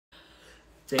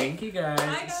Thank you guys,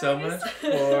 Hi, guys. so much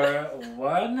for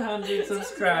 100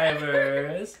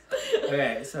 subscribers.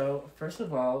 Okay, so first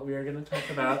of all, we are going to talk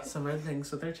about some of the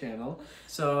things with our channel.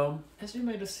 So, as you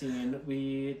might have seen,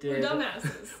 we did... We're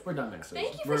dumbasses. We're dumbasses.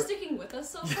 Thank you for sticking with us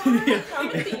so far.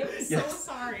 I'm so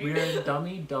sorry. We are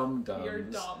dummy dum dums. You're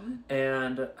dumb.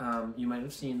 And you might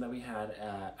have seen that we had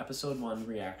episode 1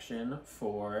 reaction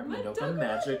for Madoka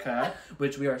Magica,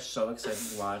 which we are so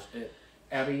excited to watch.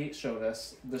 Abby showed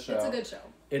us the show. It's a good show.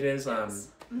 It is,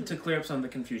 to clear up some of the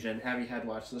confusion, Abby had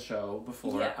watched the show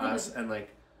before us, and, like,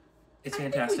 it's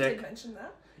fantastic. I think we did mention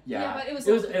that. Yeah, but it was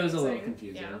a little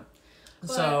confusing. Yeah.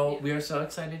 So, we are so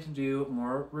excited to do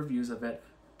more reviews of it,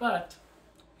 but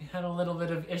we had a little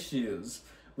bit of issues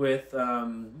with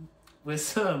some,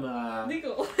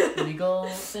 legal things. Legal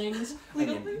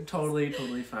things?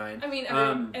 Totally fine. I mean,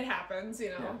 it happens,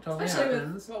 you know. Yeah, totally especially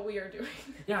happens. with what we are doing.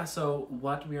 Yeah, so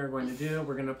what we are going to do,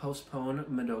 we're going to postpone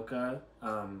Madoka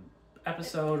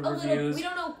episode reviews. We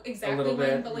don't know exactly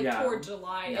when, but like toward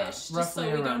July-ish. Yeah, just roughly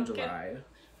so we around don't July.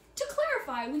 To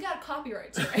clarify, we got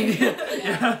copyrights, right?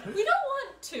 Yeah. We don't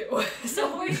want to,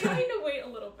 so we're trying to wait a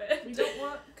little bit. We don't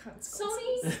want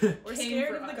consequences. Sony We're came scared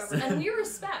for of the us, government. and we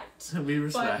respect. We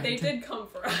respect. But they did come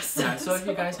for us. Yeah, so if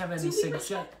you guys have any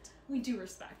suggestions, we do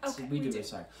respect. Okay. we do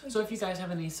respect. So if you guys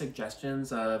have any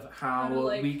suggestions of how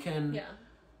like, we can,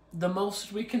 the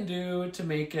most we can do to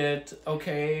make it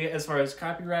okay as far as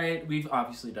copyright, we've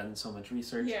obviously done so much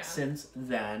research since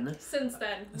then.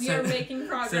 We are making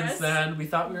progress. Since then, we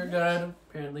thought we were good.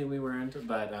 Apparently we weren't,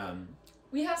 but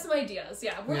we have some ideas.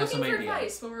 Yeah, we're looking for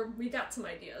advice, but we got some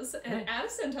ideas. And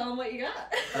Addison, tell them what you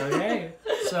got. Okay,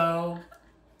 so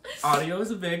audio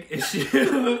is a big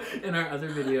issue in our other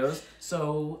videos.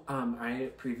 So I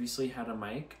previously had a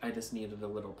mic. I just needed a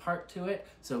little part to it.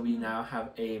 So we now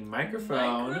have a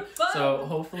microphone. So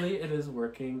hopefully it is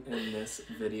working in this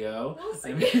video. We'll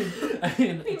see. I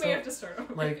mean we may have to start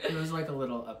over. Like, it was like a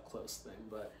little up close thing,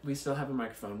 but we still have a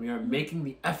microphone. We are making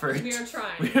the effort. We are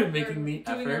trying. We are making the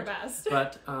doing effort. Our best.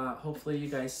 But hopefully you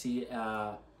guys see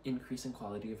increase in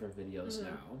quality of our videos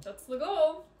now. That's the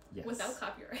goal. Yes. Without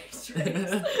copyright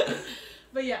strikes.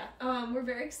 But yeah, we're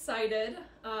very excited.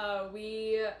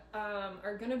 We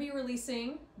are going to be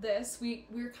releasing this.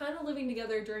 We're kind of living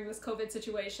together during this COVID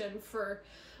situation for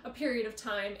a period of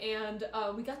time, and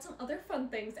we got some other fun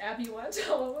things. Abby, you want to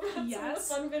tell them about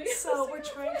some of the fun videos? So we're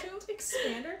trying to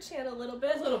expand our channel a little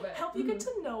bit. Help you get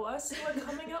to know us. We're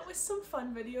coming out with some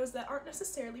fun videos that aren't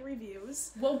necessarily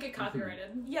reviews. Won't get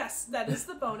copyrighted. Yes, that is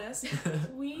the bonus.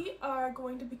 We are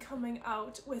going to be coming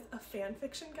out with a fan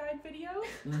fiction guide video.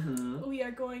 We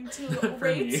are going to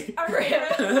rate our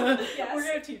yes. We're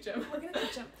going to teach him. We're going to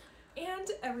teach him. And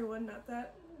everyone, not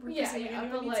that we're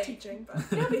but needs teaching, but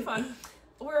it'll be fun.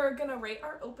 We're gonna rate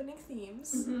our opening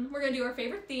themes. We're gonna do our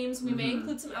favorite themes. We may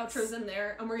include some outros in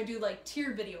there, and we're gonna do like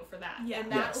tier video for that. Yeah.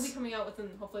 And that will be coming out within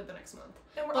hopefully the next month.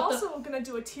 And we're also gonna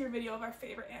do a tier video of our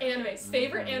favorite animes.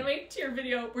 Favorite anime tier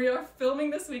video. We are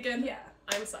filming this weekend. Yeah.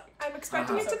 I'm psyched. I'm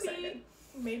expecting it to be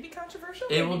maybe controversial.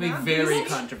 It will be very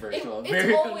controversial.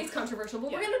 It's always controversial,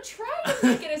 but we're gonna try to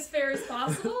make it as fair as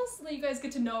possible so that you guys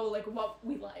get to know like what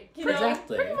we like. You know?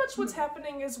 Exactly. Pretty much what's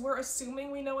happening is we're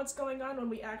assuming we know what's going on when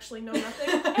we actually know nothing,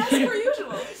 as per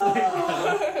usual.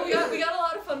 We got a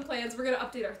lot of fun plans. We're gonna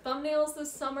update our thumbnails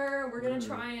this summer. We're gonna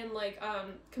try and like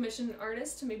commission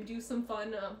artists to maybe do some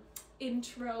fun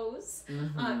intros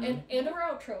and or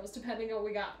outros depending on what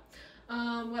we got.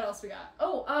 What else we got?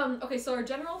 Okay, so our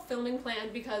general filming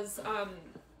plan, because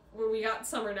we got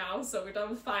summer now, so we're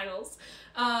done with finals.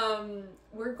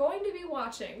 We're currently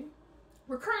watching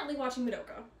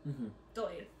Madoka.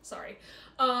 Delayed, sorry.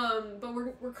 But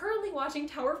we're currently watching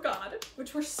Tower of God,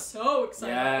 which we're so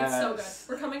excited. It's so good.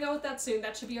 We're coming out with that soon.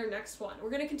 That should be our next one. We're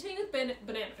gonna continue with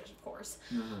Banana Fish, of course.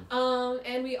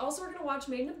 And we also are gonna watch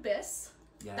Made in Abyss.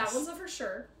 Yes. That one's a for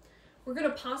sure. We're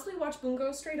gonna possibly watch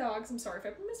Bungo Stray Dogs. I'm sorry if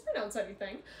I mispronounced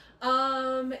anything.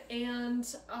 And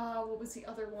what was the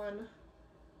other one?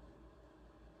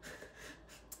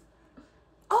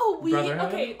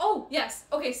 Brotherhood? Oh, yes.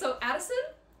 Okay, so Addison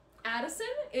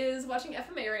is watching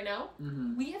FMA right now.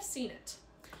 We have seen it.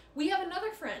 We have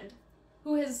another friend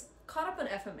who has caught up on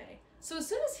FMA. So as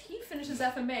soon as he finishes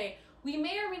FMA, we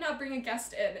may or may not bring a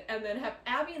guest in and then have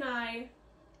Abby and I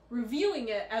reviewing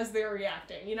it as they're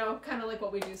reacting, you know, kind of like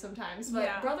what we do sometimes.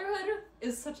 But Brotherhood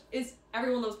is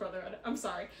everyone loves Brotherhood. I'm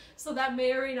sorry. So that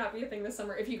may or may not be a thing this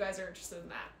summer if you guys are interested in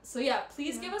that. So yeah,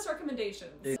 please give us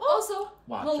recommendations. Also,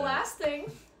 last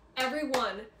thing,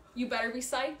 everyone, you better be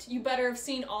psyched. You better have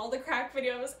seen all the crack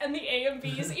videos and the A and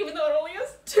Bs, even though it only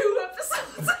has 2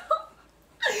 episodes.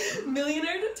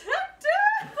 Millionaire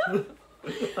Detective!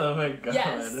 Oh my god.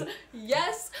 Yes.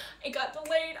 Yes. It got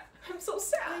delayed. I'm so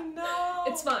sad. I know.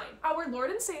 It's fine. Our Lord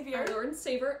and Savior, Our Lord and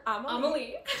Savior,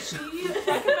 Amelie. She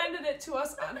recommended it to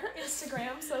us on her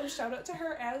Instagram, so shout out to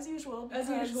her as usual. As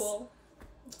usual.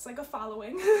 It's like a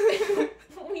following.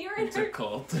 We are in It's a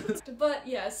cult. But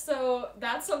yes, so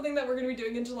that's something that we're gonna be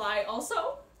doing in July.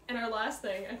 Also, and our last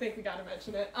thing, I think we gotta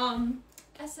mention it.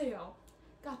 SAO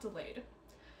got delayed.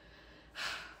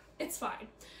 It's fine.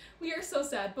 We are so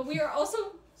sad, but we are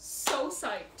also so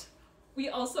psyched. We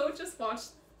also just watched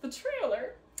the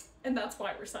trailer, and that's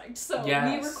why we're psyched. So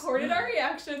Yes. we recorded our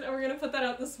reaction, and we're gonna put that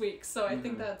out this week. So I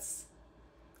think that's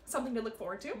Something to look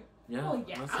forward to. Yeah. well,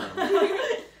 yeah.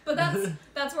 Awesome. But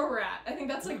that's where we're at. I think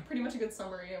that's like pretty much a good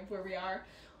summary of where we are.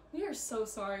 We are so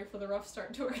sorry for the rough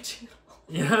start to our channel.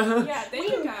 Yeah. Yeah, thank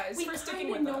you guys for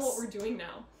sticking with know us. what we're doing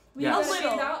now. We Yes. got A it little.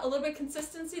 figured out, a little bit of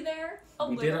consistency there.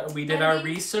 We did I our think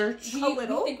research. We, A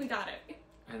little? we think we got it.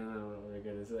 I don't know what we're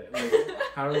gonna say. Like,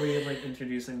 how are we like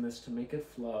introducing this to make it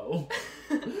flow?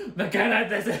 But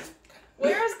this is.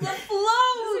 Where's the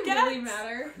flow? Doesn't really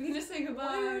matter. We can just say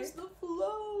goodbye. Where's the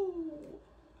flow?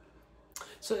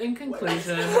 So in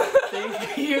conclusion,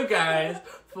 thank you guys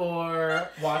for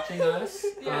watching us.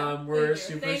 Yeah, We're thank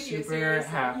super you, seriously.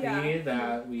 happy Yeah.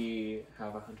 that we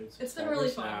have 100 subscribers It's been really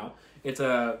fun. now. It's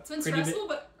It's been pretty stressful,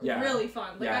 but yeah. really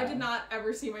fun. Like, I Yeah. did not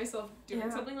ever see myself doing Yeah.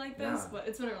 something like this, Yeah. but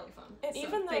it's been really fun. And So,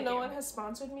 even though thank no you. one has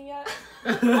sponsored me yet,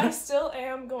 I still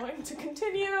am going to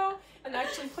continue and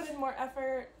actually put in more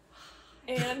effort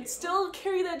and still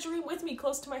carry that dream with me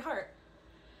close to my heart.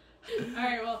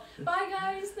 Alright, well, bye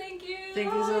guys. Thank you.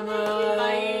 Thank you so Bye, much.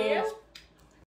 thank you. Bye.